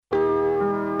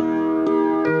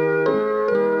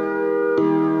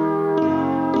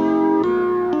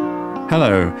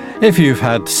Hello. If you've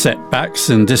had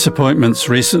setbacks and disappointments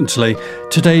recently,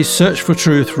 today's Search for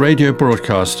Truth radio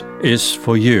broadcast is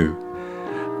for you.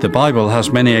 The Bible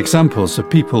has many examples of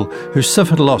people who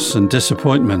suffered loss and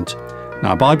disappointment.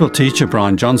 Now, Bible teacher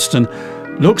Brian Johnston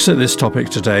looks at this topic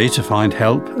today to find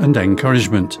help and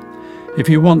encouragement. If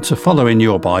you want to follow in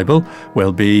your Bible,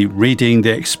 we'll be reading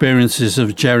the experiences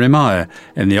of Jeremiah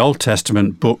in the Old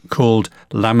Testament book called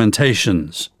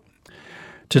Lamentations.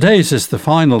 Today's is the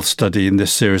final study in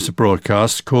this series of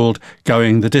broadcasts called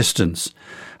Going the Distance.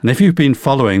 And if you've been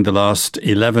following the last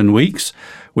 11 weeks,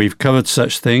 we've covered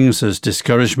such things as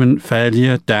discouragement,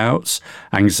 failure, doubts,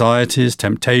 anxieties,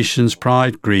 temptations,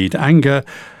 pride, greed, anger,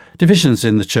 divisions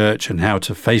in the church and how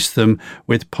to face them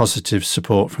with positive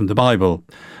support from the Bible.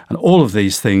 And all of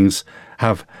these things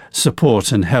have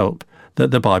support and help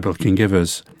that the Bible can give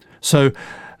us. So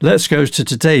let's go to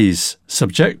today's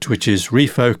subject, which is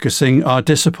refocusing our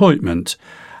disappointment.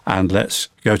 And let's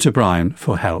go to Brian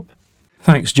for help.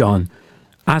 Thanks, John.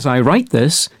 As I write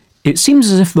this, it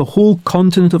seems as if the whole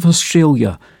continent of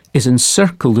Australia is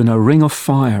encircled in a ring of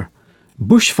fire.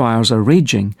 Bushfires are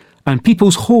raging, and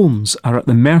people's homes are at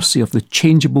the mercy of the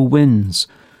changeable winds.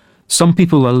 Some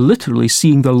people are literally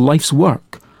seeing their life's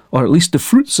work, or at least the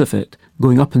fruits of it,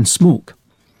 going up in smoke.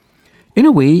 In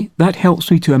a way, that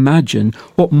helps me to imagine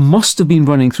what must have been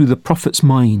running through the prophet's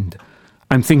mind.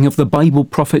 I'm thinking of the Bible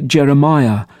prophet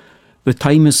Jeremiah. The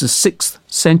time is the 6th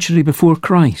century before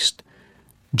Christ.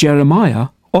 Jeremiah,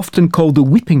 often called the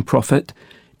weeping prophet,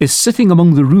 is sitting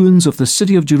among the ruins of the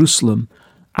city of Jerusalem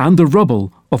and the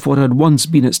rubble of what had once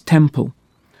been its temple.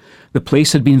 The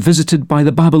place had been visited by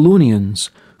the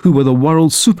Babylonians, who were the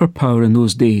world's superpower in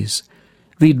those days.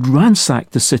 They'd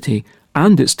ransacked the city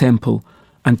and its temple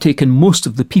and taken most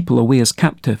of the people away as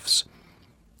captives.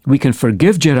 We can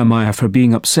forgive Jeremiah for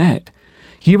being upset.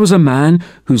 Here was a man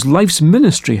whose life's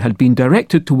ministry had been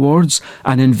directed towards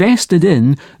and invested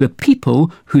in the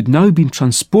people who'd now been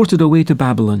transported away to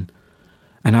Babylon.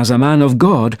 And as a man of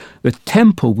God, the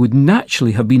temple would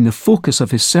naturally have been the focus of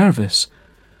his service.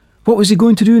 What was he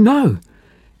going to do now?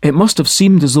 It must have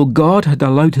seemed as though God had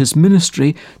allowed his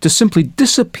ministry to simply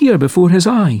disappear before his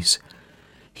eyes.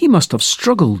 He must have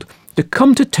struggled to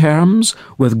come to terms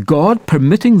with God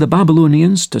permitting the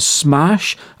Babylonians to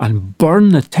smash and burn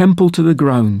the temple to the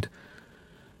ground.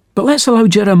 But let's allow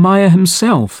Jeremiah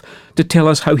himself to tell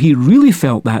us how he really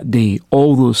felt that day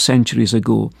all those centuries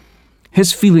ago.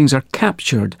 His feelings are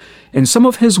captured in some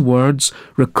of his words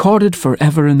recorded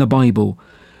forever in the Bible.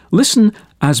 Listen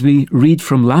as we read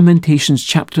from Lamentations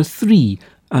chapter 3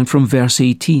 and from verse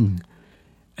 18.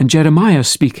 And Jeremiah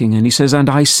speaking, and he says, "And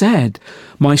I said,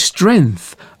 my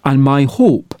strength and my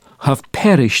hope have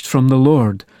perished from the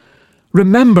Lord.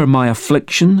 Remember my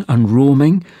affliction and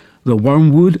roaming, the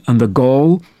wormwood and the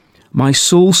gall. My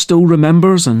soul still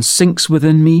remembers and sinks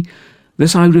within me.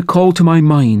 This I recall to my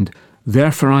mind,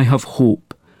 therefore I have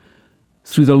hope.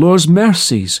 Through the Lord's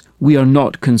mercies we are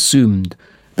not consumed,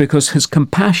 because his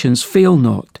compassions fail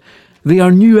not. They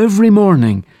are new every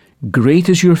morning. Great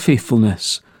is your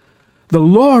faithfulness. The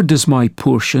Lord is my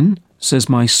portion, says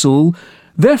my soul,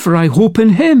 therefore I hope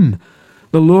in him.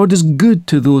 The Lord is good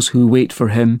to those who wait for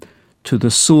him, to the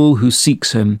soul who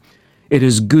seeks him. It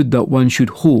is good that one should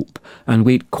hope and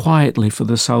wait quietly for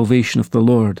the salvation of the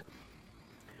Lord."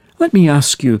 Let me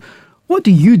ask you, what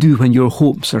do you do when your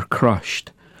hopes are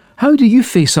crushed? How do you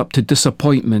face up to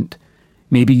disappointment?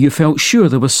 Maybe you felt sure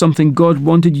there was something God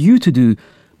wanted you to do,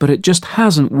 but it just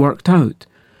hasn't worked out.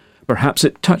 Perhaps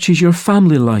it touches your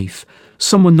family life,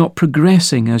 someone not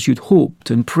progressing as you'd hoped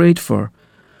and prayed for.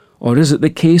 Or is it the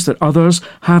case that others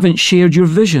haven't shared your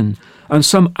vision and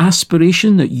some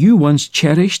aspiration that you once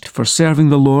cherished for serving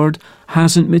the Lord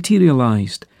hasn't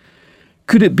materialized?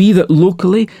 Could it be that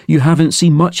locally you haven't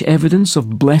seen much evidence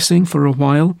of blessing for a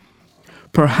while?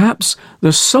 Perhaps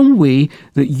there's some way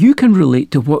that you can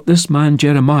relate to what this man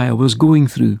Jeremiah was going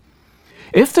through.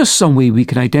 If there's some way we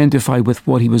can identify with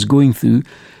what he was going through,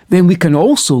 then we can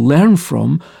also learn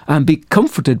from and be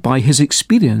comforted by his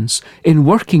experience in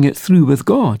working it through with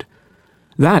God.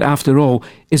 That, after all,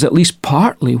 is at least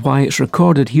partly why it's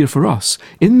recorded here for us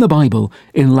in the Bible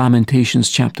in Lamentations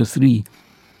chapter 3.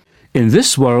 In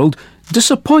this world,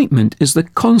 disappointment is the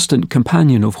constant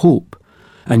companion of hope.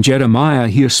 And Jeremiah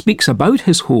here speaks about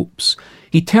his hopes.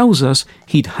 He tells us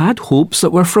he'd had hopes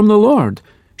that were from the Lord.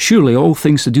 Surely all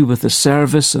things to do with the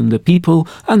service and the people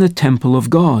and the temple of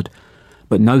God.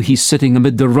 But now he's sitting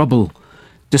amid the rubble,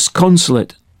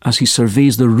 disconsolate as he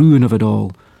surveys the ruin of it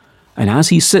all. And as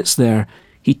he sits there,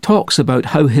 he talks about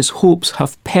how his hopes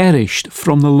have perished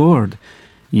from the Lord.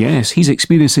 Yes, he's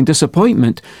experiencing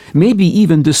disappointment, maybe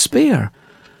even despair.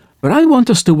 But I want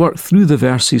us to work through the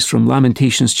verses from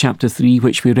Lamentations chapter 3,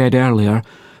 which we read earlier,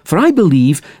 for I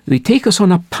believe they take us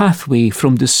on a pathway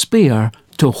from despair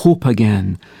to hope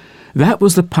again. That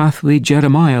was the pathway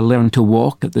Jeremiah learned to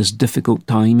walk at this difficult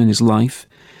time in his life.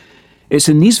 It's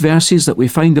in these verses that we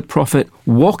find the prophet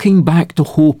walking back to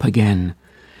hope again.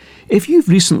 If you've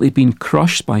recently been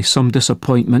crushed by some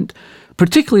disappointment,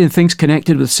 particularly in things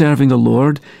connected with serving the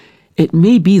Lord, it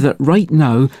may be that right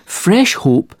now fresh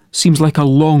hope seems like a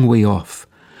long way off.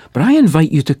 But I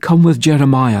invite you to come with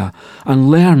Jeremiah and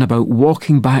learn about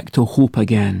walking back to hope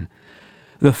again.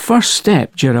 The first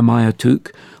step Jeremiah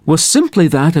took was simply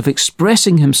that of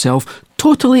expressing himself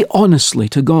totally honestly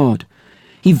to God.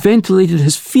 He ventilated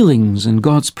his feelings in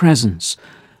God's presence.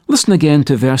 Listen again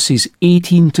to verses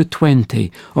 18 to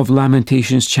 20 of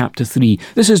Lamentations chapter 3.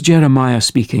 This is Jeremiah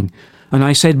speaking. And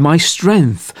I said, my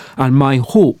strength and my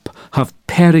hope have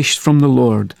perished from the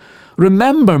Lord.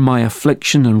 Remember my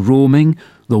affliction and roaming,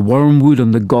 the wormwood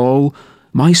and the gall.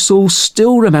 My soul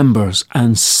still remembers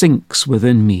and sinks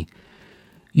within me.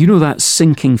 You know that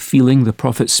sinking feeling the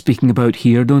prophet's speaking about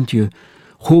here, don't you?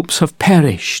 Hopes have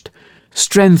perished.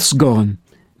 Strength's gone.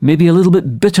 Maybe a little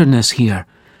bit bitterness here.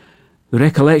 The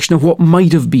recollection of what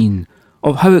might have been,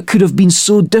 of how it could have been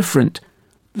so different.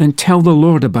 Then tell the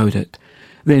Lord about it.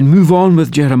 Then move on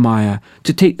with Jeremiah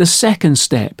to take the second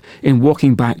step in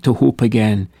walking back to hope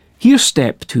again. Here's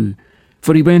step 2.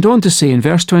 For he went on to say in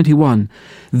verse 21,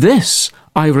 this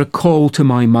I recall to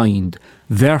my mind,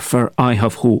 therefore I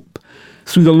have hope.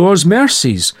 Through the Lord's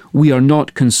mercies we are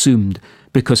not consumed,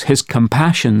 because his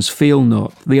compassions fail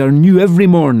not. They are new every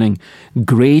morning.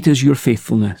 Great is your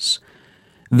faithfulness.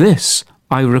 This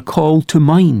I recall to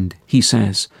mind, he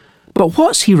says. But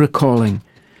what's he recalling?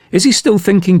 Is he still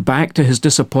thinking back to his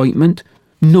disappointment?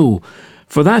 No,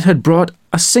 for that had brought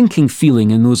a sinking feeling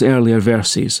in those earlier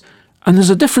verses. And there's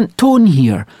a different tone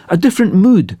here, a different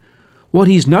mood. What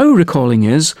he's now recalling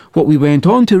is what we went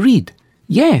on to read.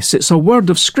 Yes, it's a word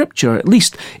of Scripture, at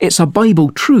least it's a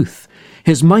Bible truth.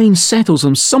 His mind settles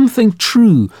on something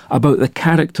true about the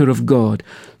character of God,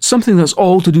 something that's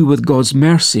all to do with God's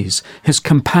mercies, his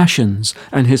compassions,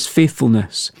 and his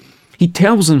faithfulness. He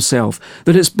tells himself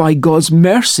that it's by God's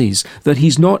mercies that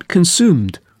he's not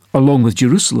consumed, along with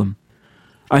Jerusalem.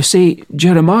 I say,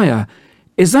 Jeremiah,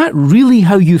 is that really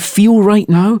how you feel right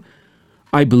now?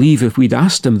 I believe if we'd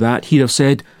asked him that, he'd have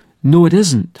said, no, it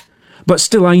isn't. But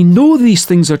still, I know these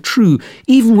things are true,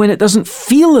 even when it doesn't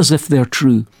feel as if they're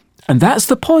true. And that's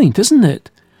the point, isn't it?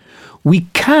 We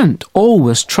can't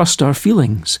always trust our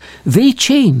feelings. They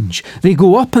change, they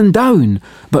go up and down,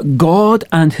 but God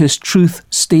and his truth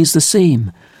stays the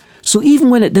same. So even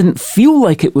when it didn't feel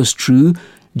like it was true,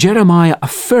 Jeremiah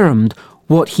affirmed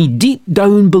what he deep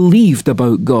down believed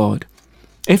about God.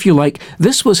 If you like,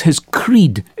 this was his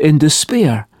creed in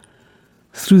despair.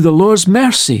 Through the Lord's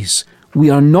mercies, we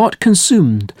are not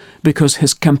consumed, because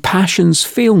his compassions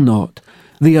fail not.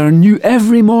 They are new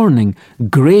every morning.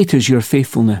 Great is your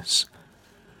faithfulness.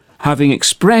 Having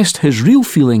expressed his real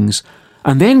feelings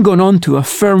and then gone on to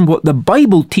affirm what the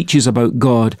Bible teaches about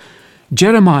God,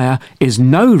 Jeremiah is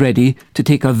now ready to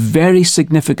take a very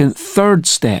significant third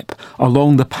step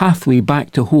along the pathway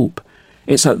back to hope.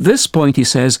 It's at this point he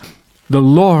says, the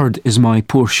Lord is my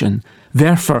portion,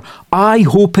 therefore I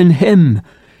hope in him.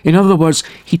 In other words,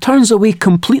 he turns away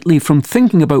completely from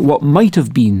thinking about what might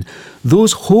have been,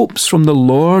 those hopes from the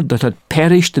Lord that had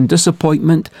perished in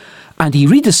disappointment, and he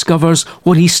rediscovers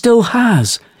what he still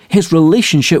has, his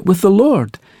relationship with the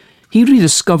Lord. He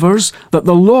rediscovers that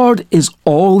the Lord is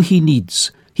all he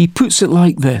needs. He puts it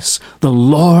like this, the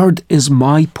Lord is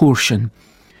my portion.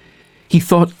 He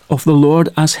thought of the Lord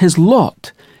as his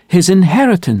lot, his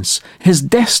inheritance, his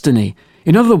destiny.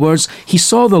 In other words, he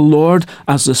saw the Lord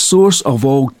as the source of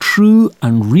all true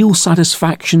and real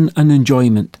satisfaction and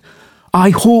enjoyment. I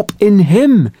hope in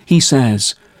him, he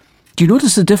says. Do you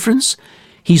notice the difference?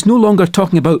 He's no longer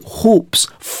talking about hopes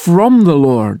from the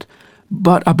Lord,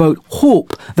 but about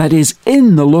hope that is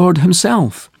in the Lord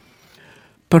himself.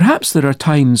 Perhaps there are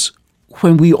times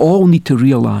when we all need to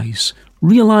realize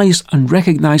and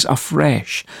recognize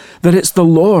afresh that it's the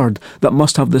Lord that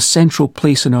must have the central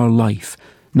place in our life,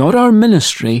 not our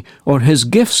ministry or his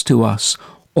gifts to us,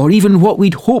 or even what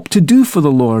we'd hope to do for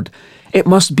the Lord. It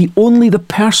must be only the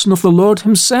person of the Lord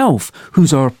himself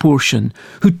who's our portion,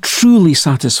 who truly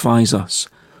satisfies us.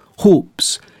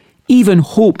 Hopes, even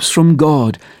hopes from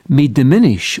God, may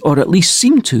diminish, or at least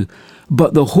seem to,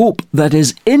 but the hope that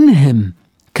is in him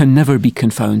can never be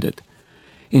confounded.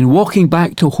 In walking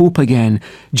back to hope again,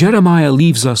 Jeremiah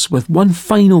leaves us with one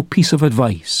final piece of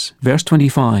advice. Verse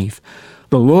 25,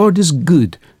 the Lord is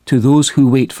good to those who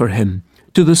wait for him,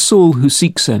 to the soul who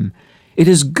seeks him. It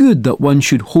is good that one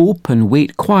should hope and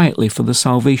wait quietly for the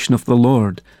salvation of the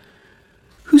Lord.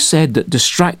 Who said that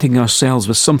distracting ourselves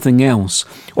with something else,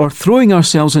 or throwing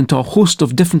ourselves into a host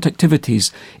of different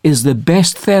activities, is the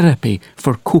best therapy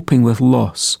for coping with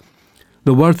loss?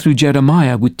 The word through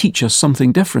Jeremiah would teach us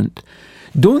something different.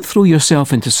 Don't throw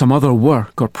yourself into some other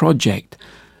work or project,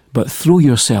 but throw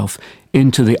yourself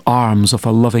into the arms of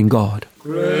a loving God.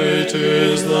 Great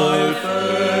is thy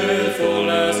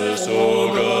faithfulness,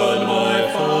 O God,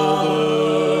 my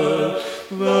Father.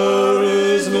 There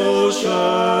is no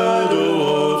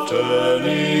shadow of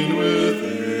turning with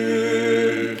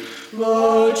thee.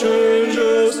 Thou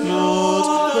changest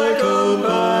not, thy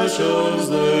compassions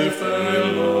they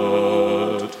fail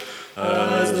not.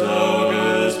 As thou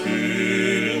hast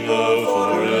been, thou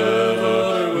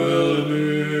forever will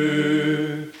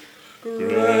be.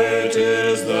 Great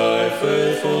is thy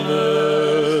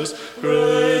faithfulness,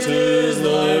 great is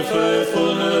thy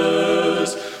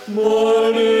faithfulness.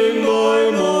 Morning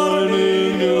by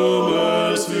morning new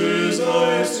mercies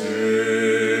I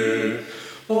see.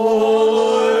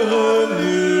 All I have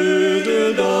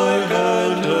needed thy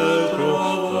hand hath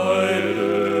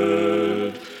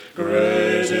provided.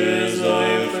 Great is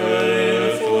thy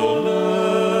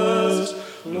faithfulness,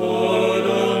 Lord,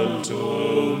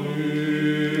 unto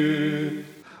me.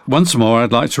 Once more,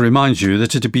 I'd like to remind you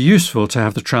that it'd be useful to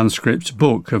have the transcript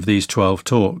book of these 12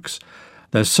 talks.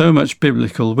 There's so much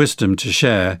biblical wisdom to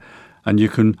share, and you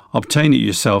can obtain it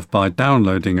yourself by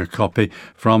downloading a copy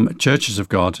from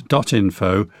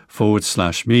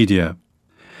churchesofgod.info/media.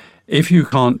 If you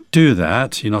can't do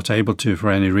that, you're not able to for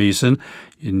any reason,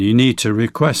 and you need to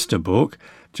request a book,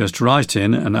 just write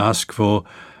in and ask for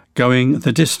Going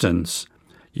the Distance.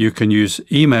 You can use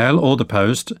email or the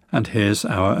post, and here's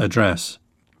our address.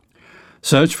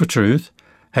 Search for Truth,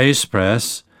 Hayes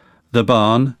Press, The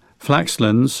Barn,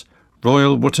 Flaxlands,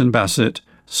 Royal Wootton Bassett,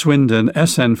 Swindon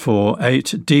SN4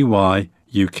 8DY,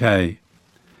 UK.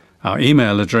 Our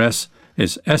email address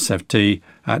is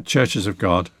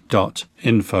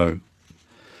sft@churchesofgod.info.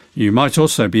 You might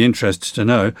also be interested to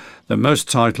know that most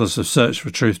titles of Search for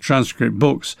Truth transcript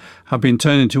books have been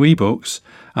turned into ebooks,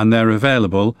 and they're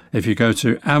available if you go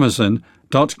to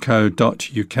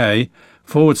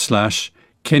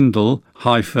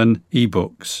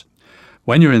amazon.co.uk/Kindle-ebooks.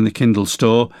 When you're in the Kindle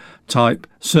store, type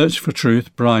Search for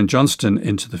Truth Brian Johnston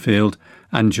into the field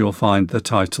and you'll find the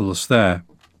titles there.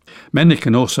 Many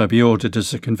can also be ordered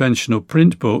as a conventional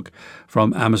print book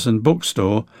from Amazon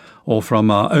Bookstore or from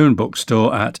our own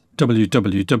bookstore at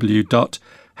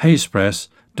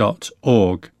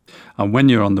www.hayespress.org. And when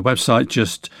you're on the website,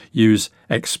 just use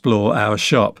Explore Our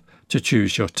Shop to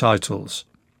choose your titles.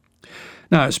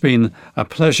 Now, it's been a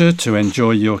pleasure to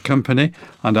enjoy your company,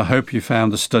 and I hope you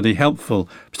found the study helpful,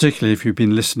 particularly if you've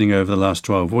been listening over the last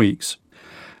 12 weeks.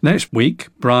 Next week,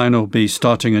 Brian will be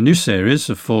starting a new series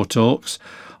of 4 talks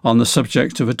on the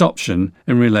subject of adoption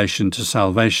in relation to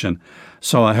salvation,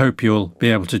 so I hope you'll be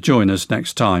able to join us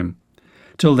next time.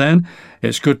 Till then,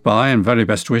 it's goodbye and very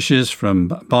best wishes from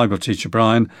Bible teacher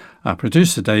Brian, our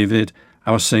producer David,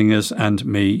 our singers, and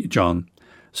me, John.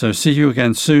 So see you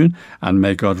again soon, and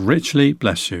may God richly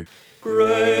bless you.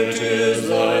 Great is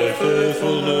thy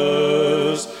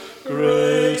faithfulness,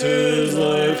 great is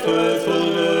thy faithfulness.